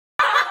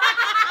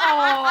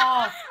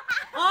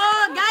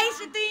Oh, guys,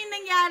 ito yung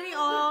nangyari,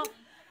 oh.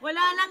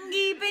 Wala nang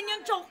ngipin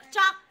yung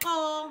chok-chak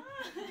ko.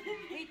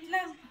 Wait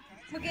lang.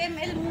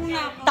 Mag-ML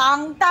muna ako.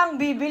 Tangtang,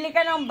 bibili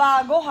ka ng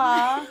bago,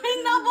 ha? Ay,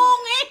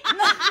 nabungi!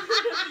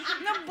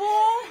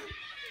 Nabong!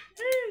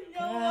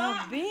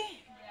 Grabe.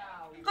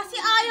 Kasi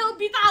ayaw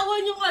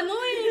bitawan yung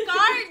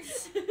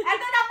cards.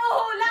 Ito na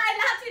po hula, ay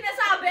lahat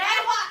sinasabi.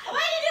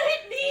 Why did you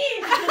hit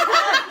me?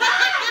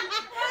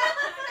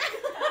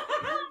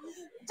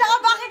 Tsaka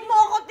bakit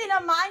mo ako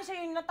tinamaan?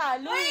 Siya yung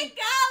natalo. Uy,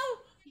 ikaw!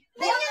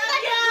 Siya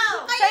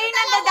yung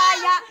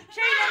nandadaya.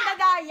 Siya yung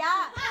nandadaya.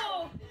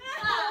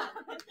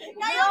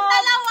 Kayong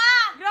dalawa!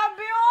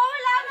 Grabe, oh.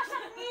 Wala na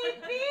siyang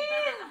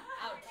ngipin.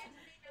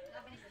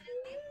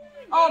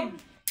 Oh,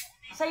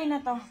 sa'yo na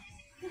to.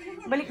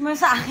 Balik mo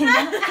sa akin.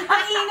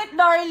 Ang init,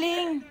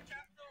 darling.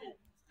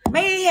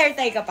 May hair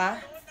tie ka pa?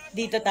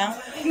 Dito, Tang?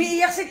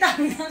 Umiiyak si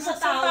Tangtang sa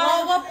tawa.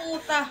 Tawa,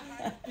 puta.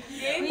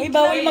 May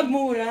bawal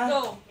magmura.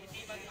 Go.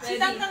 Si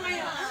Tangtang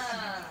ngayon.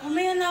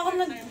 Mamaya na ako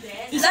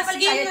Last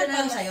game na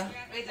to. Sa'yo.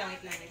 Wait lang.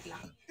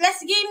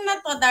 Last game na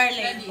to,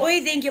 darling. Uy,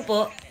 thank you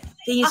po.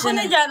 Ako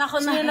na dyan, ako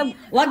na.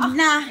 Wag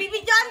na.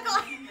 Bibidyan ko.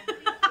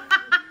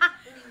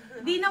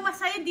 Di na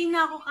masaya, di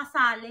na ako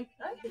kasali.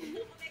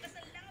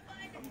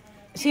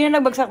 Sino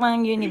nagbagsak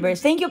ng universe?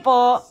 Thank you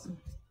po.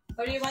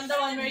 Or you want the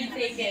one where you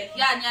take it?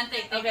 Yan,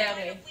 take.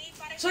 Okay.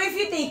 So if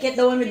you take it,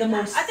 the one with the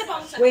most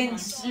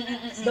wins.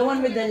 The one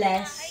with the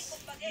less.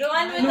 The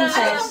one with the...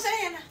 loses.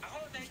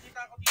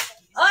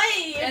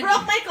 Oy, you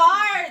broke my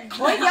card!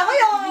 Oy, di ako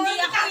yun. Hindi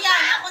ako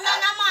yan, ako na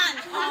naman.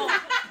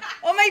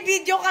 Oh, may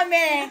video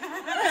kami.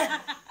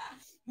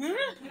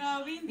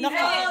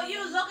 Nako,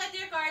 you look at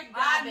your card,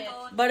 grab it.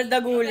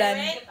 Bardagulan.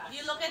 Right?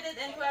 You look at it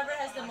and whoever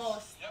has the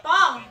most.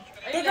 Pong!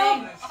 Teka,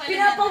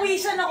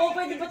 pinapawisan ako.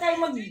 Pwede ba tayo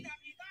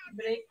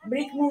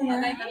break muna?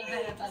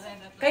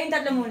 Kayong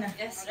tatlo muna.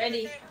 Yes,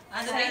 ready.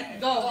 Set,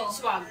 go.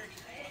 Swag.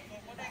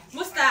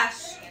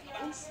 Mustache.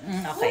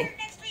 Okay.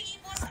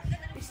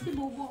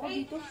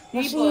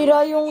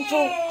 Nasira yung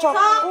chok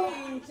ko.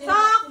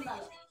 Sock!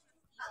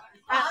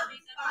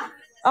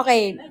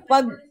 Okay,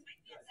 pag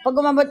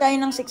umabot tayo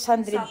ng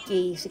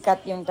 600k,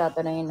 sikat yung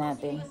tatanungin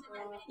natin.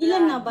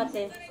 Ilan na ba,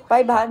 te?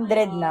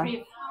 500 na.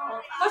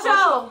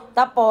 Kusyo!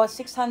 Tapos,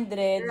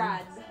 600.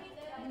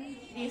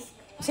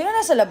 Sino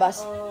nasa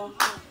labas?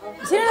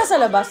 Sino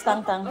nasa labas,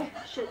 Tangtang?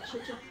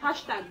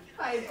 Hashtag.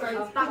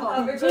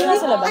 Sino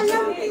nasa labas?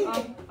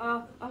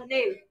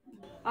 Nail.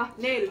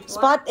 Nail.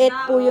 Spot it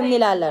po yung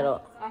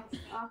nilalaro.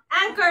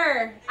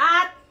 Anchor.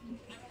 At.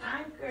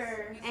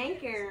 Anchor.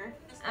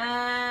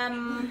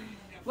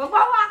 Wag mo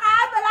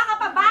hawakan! Wala ka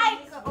pa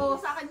bike! Oo,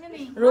 sa akin yun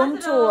eh. Room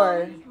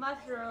tour.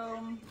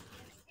 Mushroom.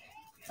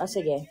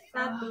 Sige.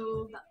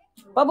 Tattoo.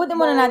 Pabuti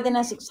muna natin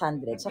ng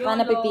 600. Saka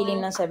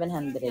napipiling ng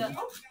 700.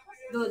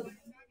 Dude.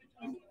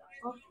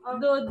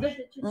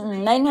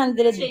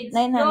 900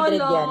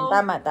 yan.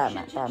 Tama.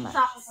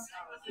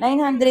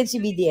 900 si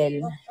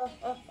BDL.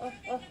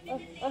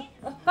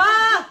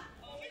 Pag!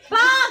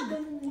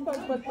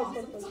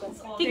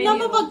 Tignan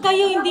mo pag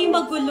kayo hindi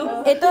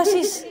magulo. Ito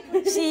si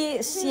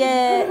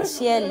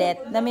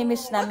Cielet.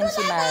 Namimiss namin si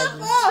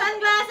Maggie.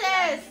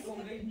 Sunglasses!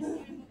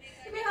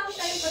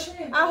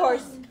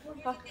 Horse.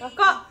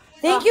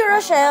 Thank you,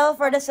 Rochelle,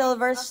 for the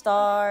silver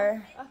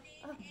star.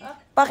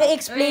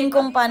 Paki-explain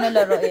kung paano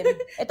laruin.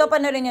 Ito,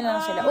 panorin nyo na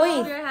lang sila.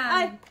 Uy!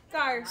 Ay,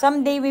 car.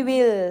 Someday we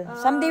will.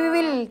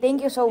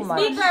 Thank you so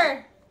much.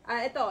 Speaker.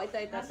 Ito.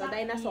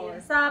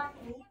 Dinosaur. Sap.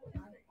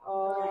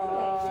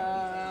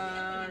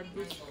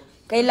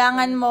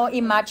 Kailangan mo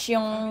i-match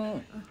yung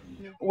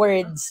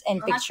words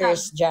and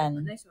pictures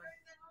dyan.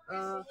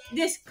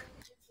 Disc.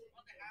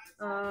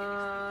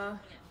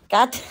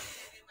 Kat?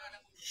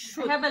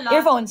 I have a lot.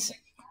 Earphones.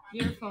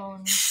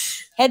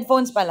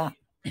 Headphones pala.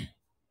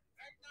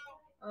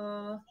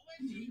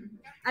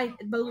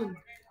 Balloon.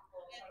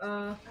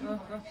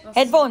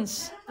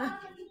 Headphones.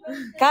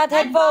 Kat,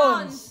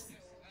 headphones.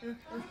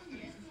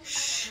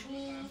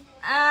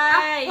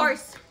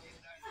 Horse.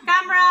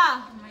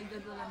 Camera.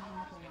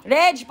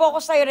 Reg,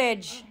 focus tayo,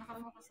 Reg.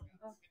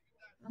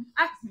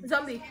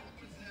 Zombie.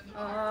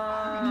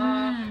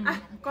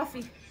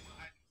 Coffee.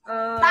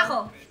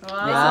 Taco.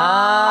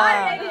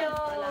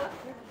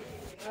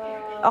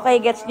 Okay,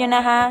 gets nyo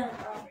na, ha?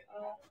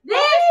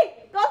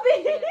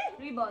 Coffee.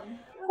 Ribbon.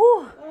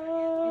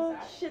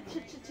 Shit.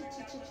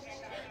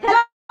 Hello!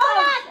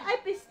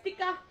 Ay,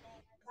 pistika.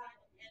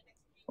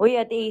 Uy,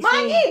 Ate AC.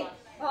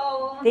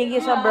 Thank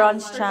you sa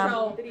bronze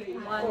champ.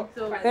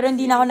 Pero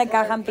hindi na ako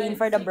nagka-campaign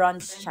for the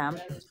bronze champ.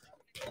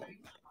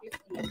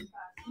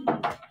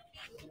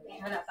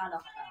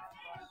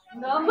 25!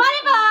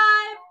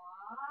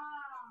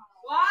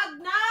 Wag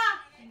na!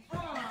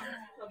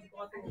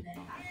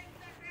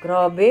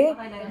 Grabe.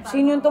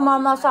 Sino yung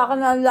tumama sa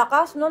akin ng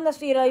lakas, no?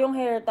 Nasira yung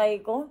hair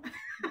tie ko.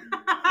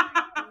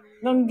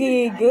 Nang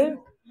gigil.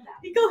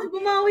 Ikaw,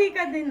 bumawi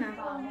ka din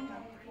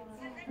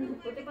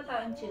Buti pa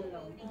tayong chill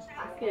lang.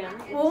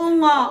 Oo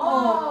nga,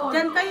 oh.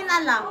 Diyan kayo na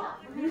lang.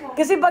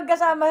 Kasi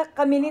pagkasama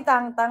kami ni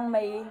Tangtang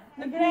may...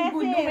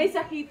 Naggulo, may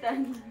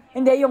sakitan.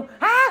 Hindi, yung...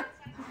 Ha?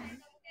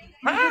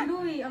 Ang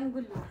gulo eh, ang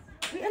gulo.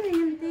 Uy, ano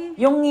yun, te?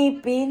 Yung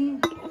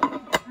ngipin.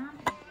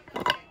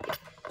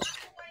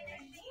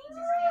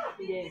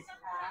 Yes.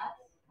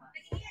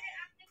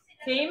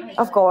 Same?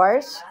 Of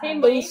course.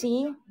 Same way?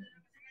 AC.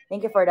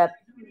 Thank you for that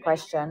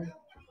question.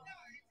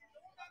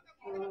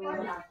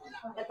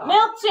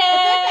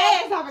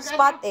 Milkshake!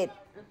 Spot it.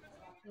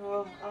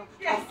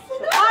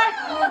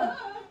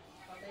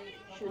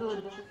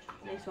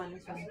 Nice one,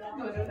 nice one.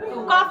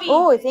 Coffee!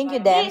 Oh, thank you,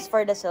 Dems,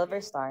 for the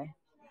silver star.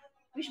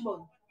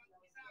 Wishbone.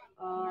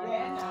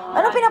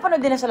 Ano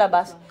pinapanood din na sa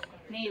labas?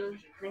 Nail.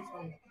 Nice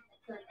one.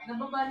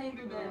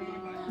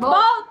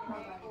 Both!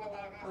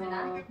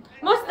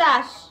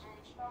 Mustache!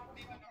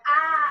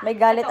 May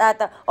galit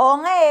ata.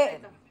 Oo nga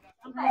eh.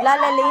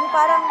 Lala Lane,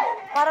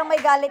 parang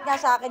may galit nga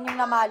sa akin yung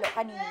namalo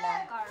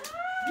kanina.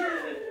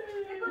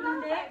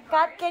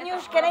 Kat, can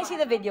I see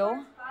the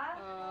video?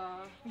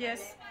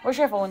 Yes.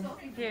 Where's your phone?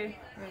 Here.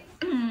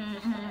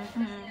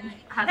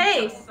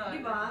 Hey!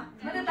 Sorry.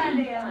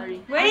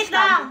 Wait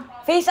lang!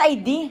 Face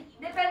ID.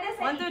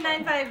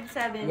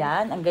 12957.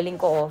 Yan, ang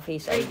galing ko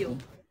Face ID.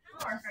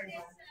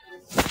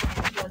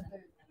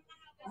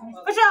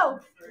 Pasyaw!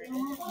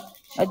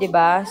 O,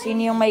 diba?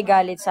 Sino yung may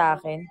galit sa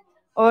akin?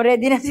 O,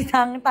 ready na si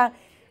Tangtang.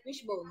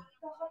 Wishbone.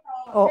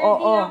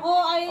 Oo.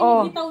 Ay,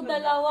 Oh. bitaw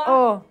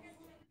dalawa.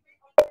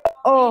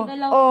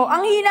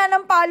 Ang hina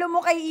ng palo mo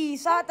kay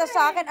Isa, tas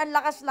sa akin, ang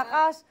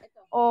lakas-lakas.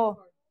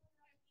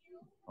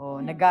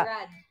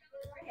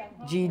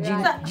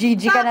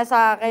 GG ka na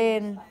sa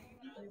akin.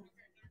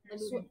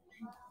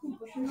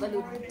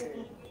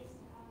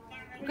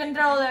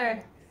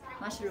 Controller.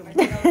 Mushroom.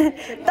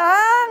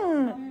 Tang!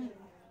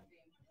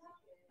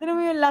 Tignan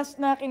mo yung last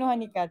na kinuha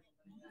ni Kat.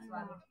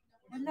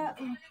 Wala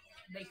eh.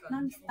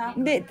 Non-stop.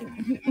 Hindi.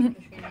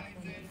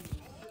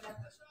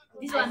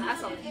 This one,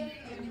 aso.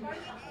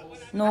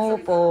 No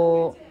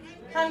po.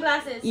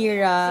 Sunglasses.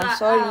 Ira,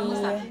 sorry.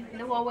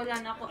 Nawawala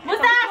na ako.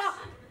 Mustache!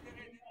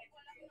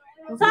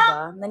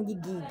 Diba?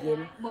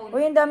 Nanggigigil.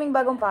 Uy, ang daming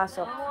bagong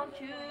pasok.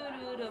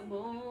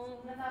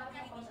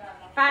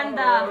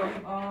 Panda.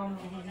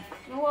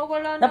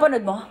 Nawawala na.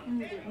 Napanood mo?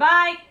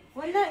 Bike.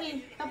 Wala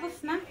eh.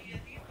 Tapos na.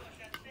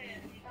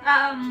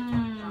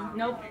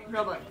 Nope.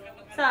 Robot.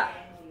 Sa.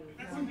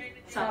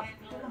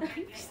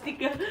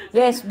 Sticker.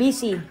 Yes,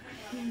 busy.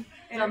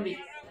 Zombie.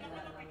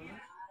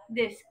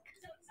 Disc.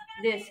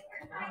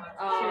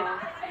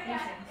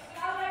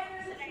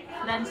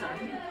 Dancer.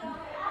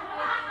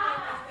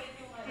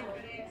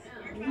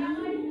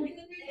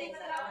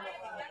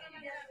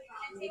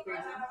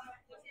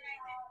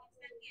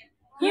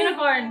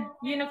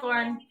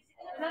 Unicorn.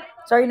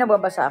 Sorry,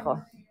 nababasa ako.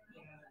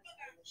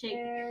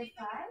 Shake.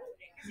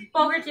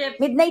 Poker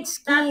chip. Midnight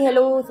Ski,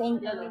 hello.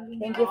 Thank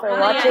you for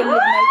watching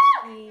Midnight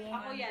Ski.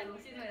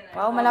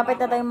 Wow, malapit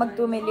na tayong mag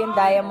 2 million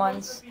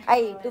diamonds.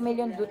 Ay, 2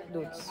 million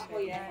duts.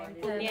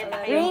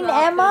 Rain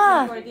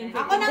Emma! Thank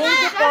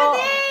you po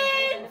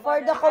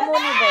for the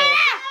community.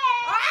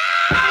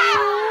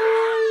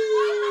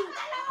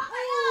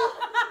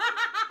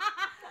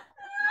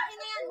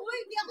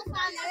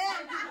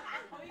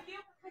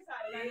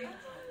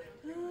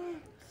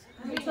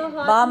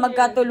 Baka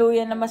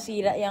magkatuluyan na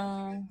masira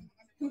yung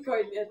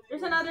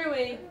There's another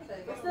way.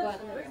 Where's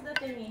the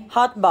thingy?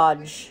 hot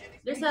badge.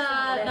 There's a...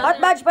 Hot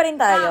badge pa rin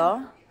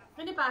tayo.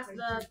 Can you pass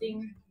the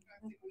thing?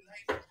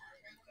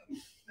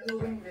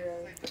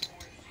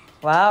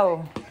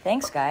 Wow.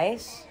 Thanks,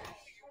 guys.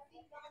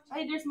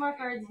 Ay, there's more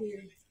cards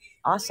here.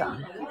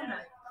 Awesome.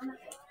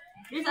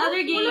 There's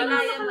other games.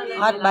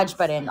 Hot badge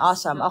pa rin.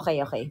 Awesome. Okay.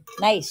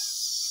 Nice.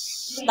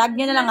 Tag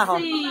nyo na lang ako.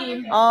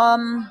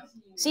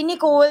 Si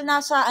Nicole,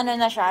 nasa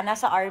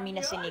army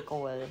na si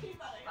Nicole.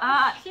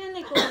 Sino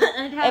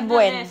Nicole?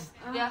 Buen.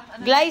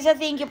 Glyza,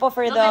 thank you po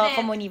for the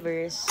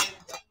Communiverse.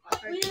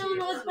 Uy,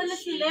 nanonood pala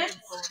si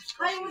Lex.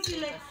 Hi mo si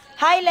Lex.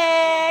 Hi,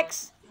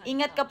 Lex!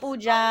 Ingat ka po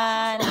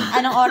dyan.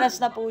 Anong oras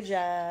na po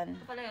dyan?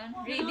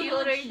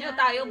 Radio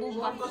tayo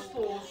bukas.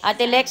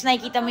 Ate Lex,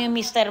 nakikita mo yung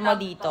mister mo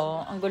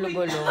dito. Ang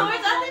gulo-gulo.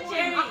 Where's Ate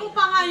Cherry? Ako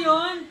pa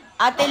ngayon.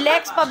 Ate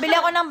Lex, pabili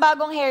ako ng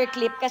bagong hair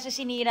clip kasi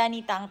sinira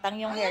ni Tangtang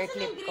yung hair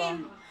clip ko.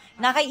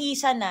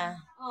 Nakaiisa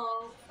na.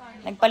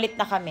 Nagpalit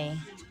na kami.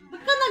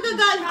 Ba't ka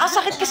nagagalit? Ang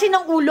sakit kasi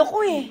ng ulo ko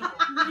eh.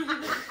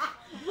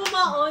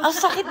 Bumaon. Ang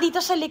sakit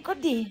dito sa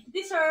likod eh.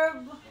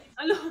 Deserve.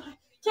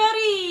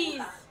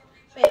 Cherries!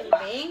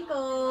 Pelbeng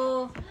ko.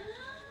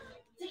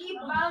 Sige,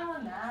 ba mo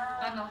na.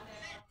 Ano?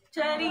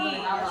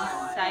 Cherries.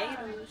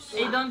 Cyrus.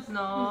 I don't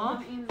know.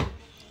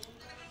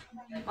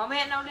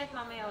 Mamaya ulit.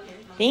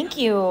 Thank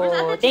you.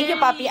 Thank you,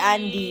 Papi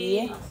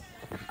Andy.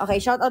 Okay,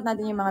 shout out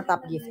natin yung mga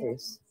top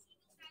gifters.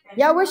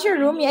 Yeah, where's your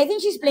roomie? I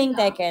think she's playing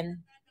Tekken.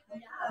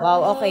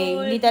 Wow, okay.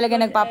 Hindi talaga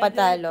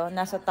nagpapatalo.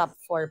 Nasa top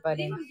 4 pa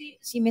rin.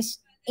 Si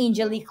Miss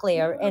Angelique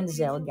Claire and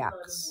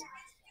Zelgax.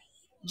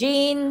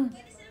 Jane,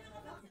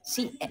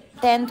 si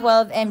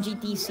 10-12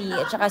 MGTC,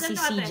 at saka si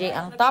CJ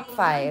ang top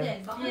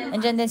 5.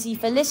 Nandyan din si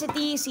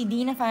Felicity, si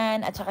Dina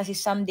Fan, at saka si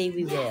Someday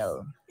We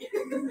Will.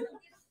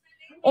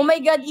 Oh my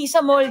God,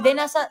 Isa Molde,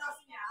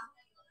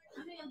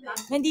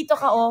 nandito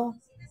ka, oh.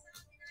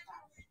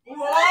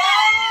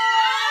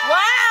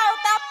 Wow!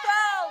 Top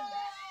 12!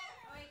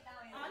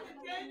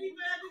 Hindi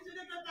pa natin siya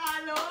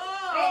natatalo.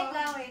 Wait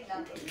lang.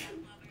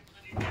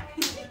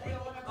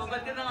 O,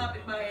 ba't ka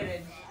nangapit pa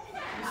rin?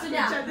 Gusto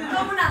niya.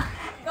 Ikaw muna.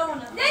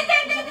 Hindi.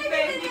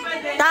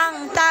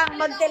 Tang,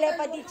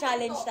 mag-telepathy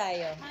challenge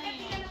tayo.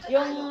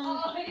 Yung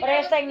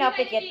parehas tayong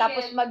napikit,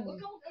 tapos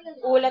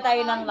mag-ula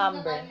tayo ng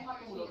number.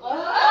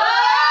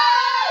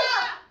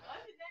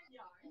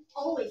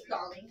 Always,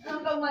 darling.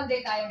 Hanggang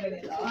Monday tayo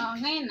ganito.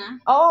 Ngayon na.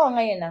 Oo,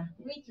 ngayon na.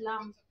 Wait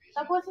lang.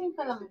 Tapusin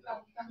ka lang.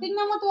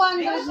 Tingnan mo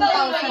 200,000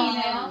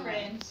 na.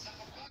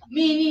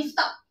 Mini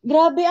stop.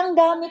 Grabe, ang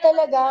dami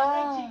talaga.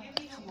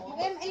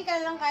 ML ka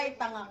lang kahit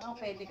tanga ka,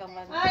 pwede ka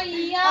man.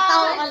 Ay,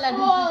 Patawa ka lang.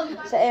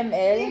 Sa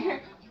ML.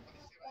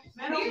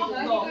 Meron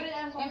makdo.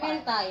 ML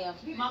tayo.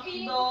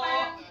 Makdo.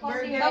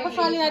 Burger. Tapos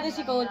sali natin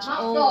si Coach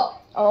O.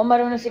 Oo,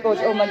 marunong si Coach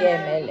O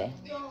mag-ML eh.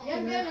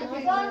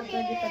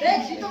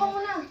 Rex, dito ka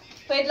muna.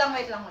 Wait lang.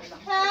 Ikaw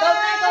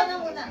na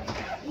muna.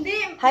 Hindi.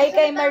 Hi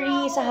kay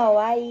Marie sa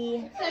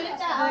Hawaii.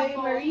 Hi,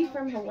 Marie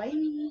from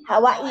Hawaii.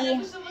 Hawaii.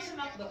 Gusto mo sa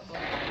makdo?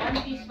 One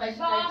piece spicy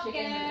fried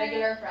chicken with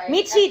regular fries.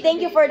 Mitzi,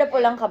 thank you for the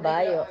pulang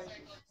kabayo.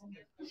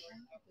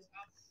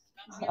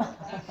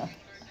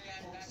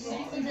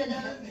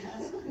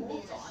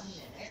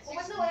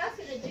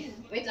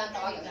 Wait lang,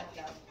 tawagan lang.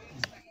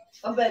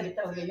 Ang baby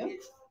talaga yun?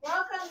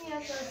 Welcome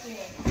here, sir.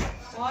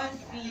 One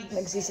piece.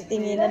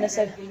 Nagsisitingin na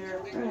sa...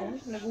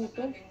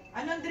 Nagutom.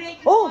 Anong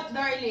drink Oh! mo,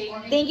 darling?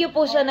 Thank you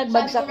po sa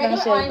nagbagsak ng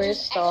Silver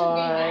Star.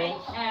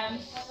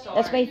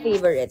 That's my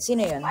favorite.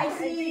 Sino yun?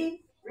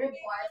 Spicy. Rib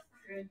white.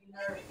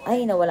 Regular.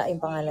 Ay, nawala yung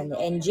pangalan ni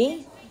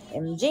NJ?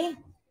 MJ?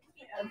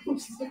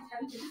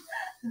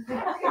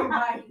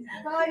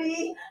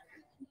 Sorry.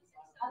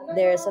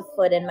 There's a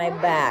foot in my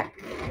back.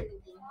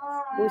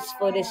 Whose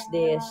foot is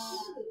this?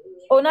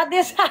 Oh, not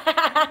this!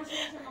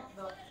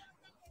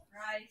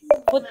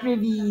 Foot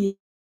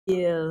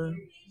reveal.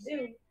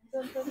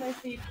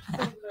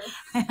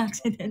 I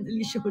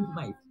accidentally showed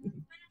my feet.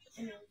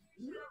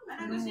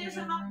 Ano gusto niyo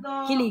sa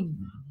makdo? Kilig.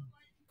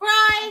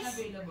 Fries!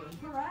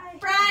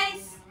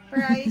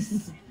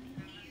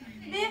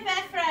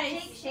 BFF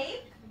fries.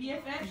 Shake.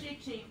 BFF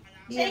shake.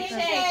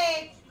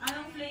 Shake.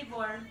 Anong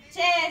flavor?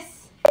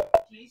 Cheese.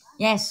 Cheese?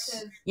 Yes.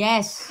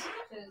 Yes.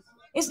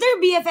 Is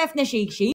there BFF na shake shake?